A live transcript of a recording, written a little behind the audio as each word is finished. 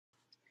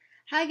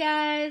Hi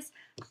guys,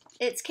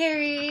 it's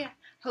Carrie.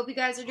 Hope you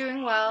guys are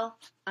doing well.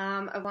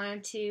 I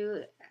wanted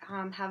to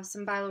have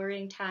some Bible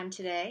reading time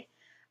today.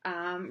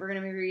 We're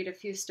going to read a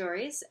few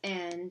stories,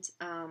 and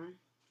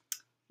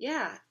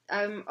yeah,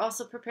 I'm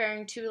also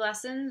preparing two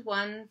lessons,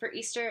 one for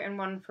Easter and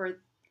one for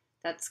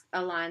that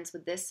aligns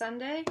with this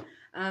Sunday.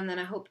 Then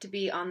I hope to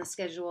be on the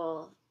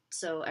schedule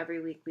so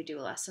every week we do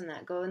a lesson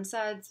that go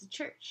inside the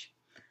church.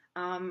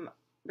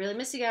 Really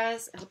miss you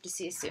guys. I hope to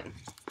see you soon.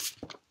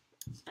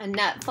 A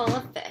net full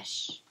of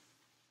fish.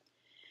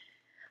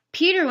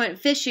 Peter went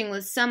fishing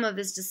with some of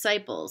his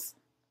disciples.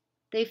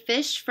 They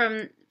fished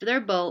from their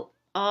boat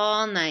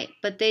all night,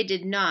 but they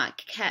did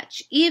not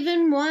catch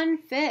even one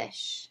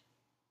fish.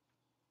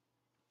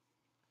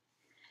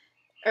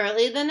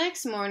 Early the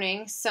next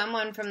morning,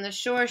 someone from the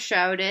shore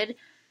shouted,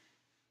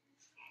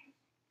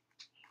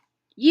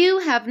 "You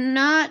have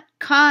not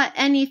caught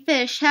any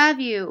fish, have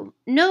you?"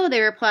 "No,"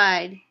 they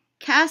replied.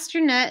 "Cast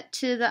your net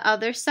to the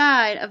other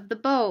side of the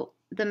boat,"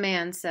 the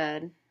man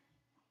said.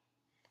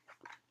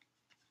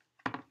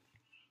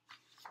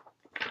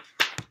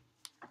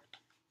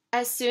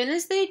 As soon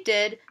as they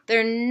did,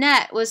 their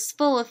net was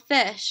full of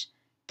fish.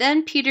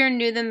 Then Peter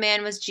knew the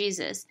man was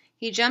Jesus.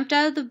 He jumped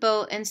out of the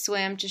boat and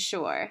swam to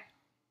shore.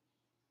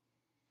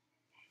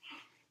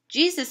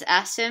 Jesus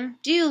asked him,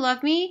 "Do you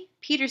love me?"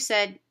 Peter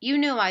said, "You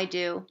know I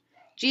do."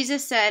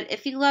 Jesus said,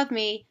 "If you love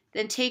me,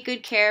 then take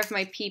good care of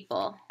my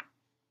people."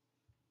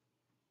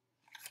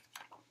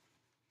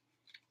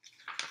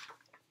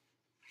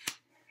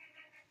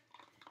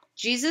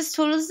 Jesus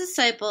told his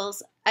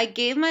disciples, "I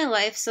gave my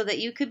life so that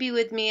you could be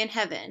with me in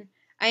heaven.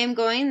 I am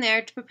going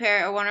there to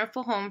prepare a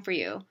wonderful home for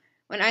you.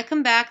 When I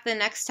come back the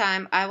next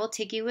time, I will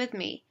take you with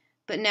me."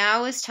 But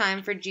now is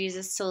time for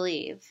Jesus to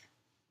leave.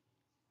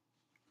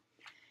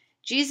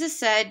 Jesus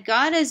said,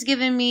 "God has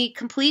given me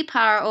complete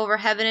power over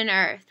heaven and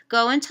earth.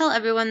 Go and tell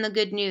everyone the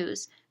good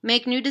news.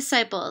 Make new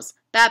disciples.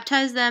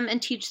 Baptize them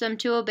and teach them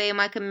to obey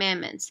my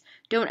commandments.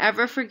 Don't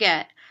ever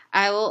forget,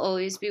 I will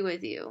always be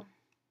with you."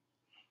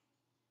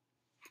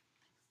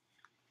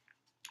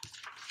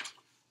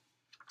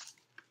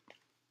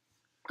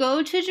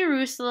 "Go to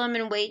Jerusalem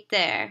and wait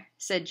there,"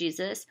 said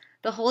Jesus.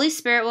 "The Holy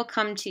Spirit will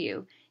come to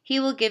you. He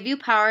will give you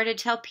power to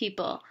tell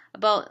people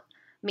about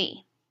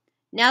me.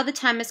 Now the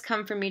time has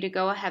come for me to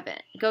go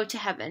to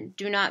heaven.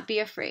 Do not be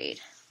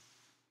afraid."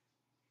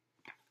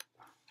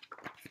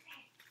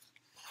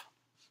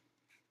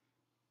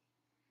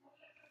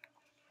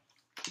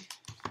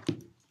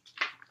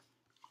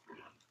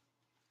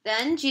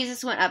 Then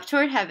Jesus went up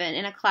toward heaven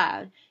in a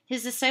cloud.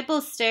 His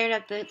disciples stared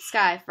at the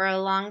sky for a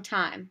long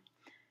time.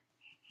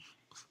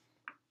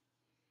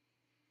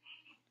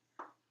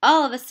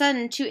 All of a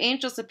sudden, two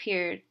angels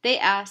appeared. They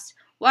asked,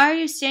 "Why are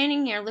you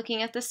standing here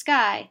looking at the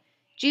sky?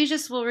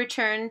 Jesus will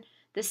return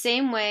the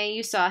same way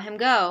you saw him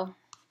go."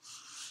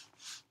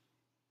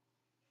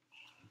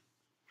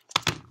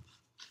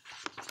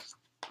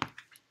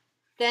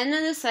 Then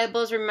the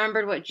disciples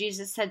remembered what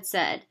Jesus had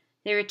said.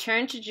 They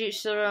returned to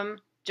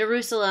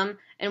Jerusalem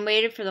and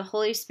waited for the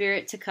Holy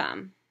Spirit to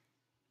come.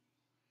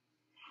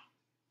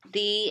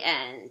 The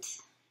end.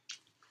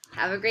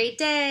 Have a great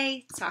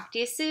day. Talk to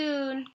you soon.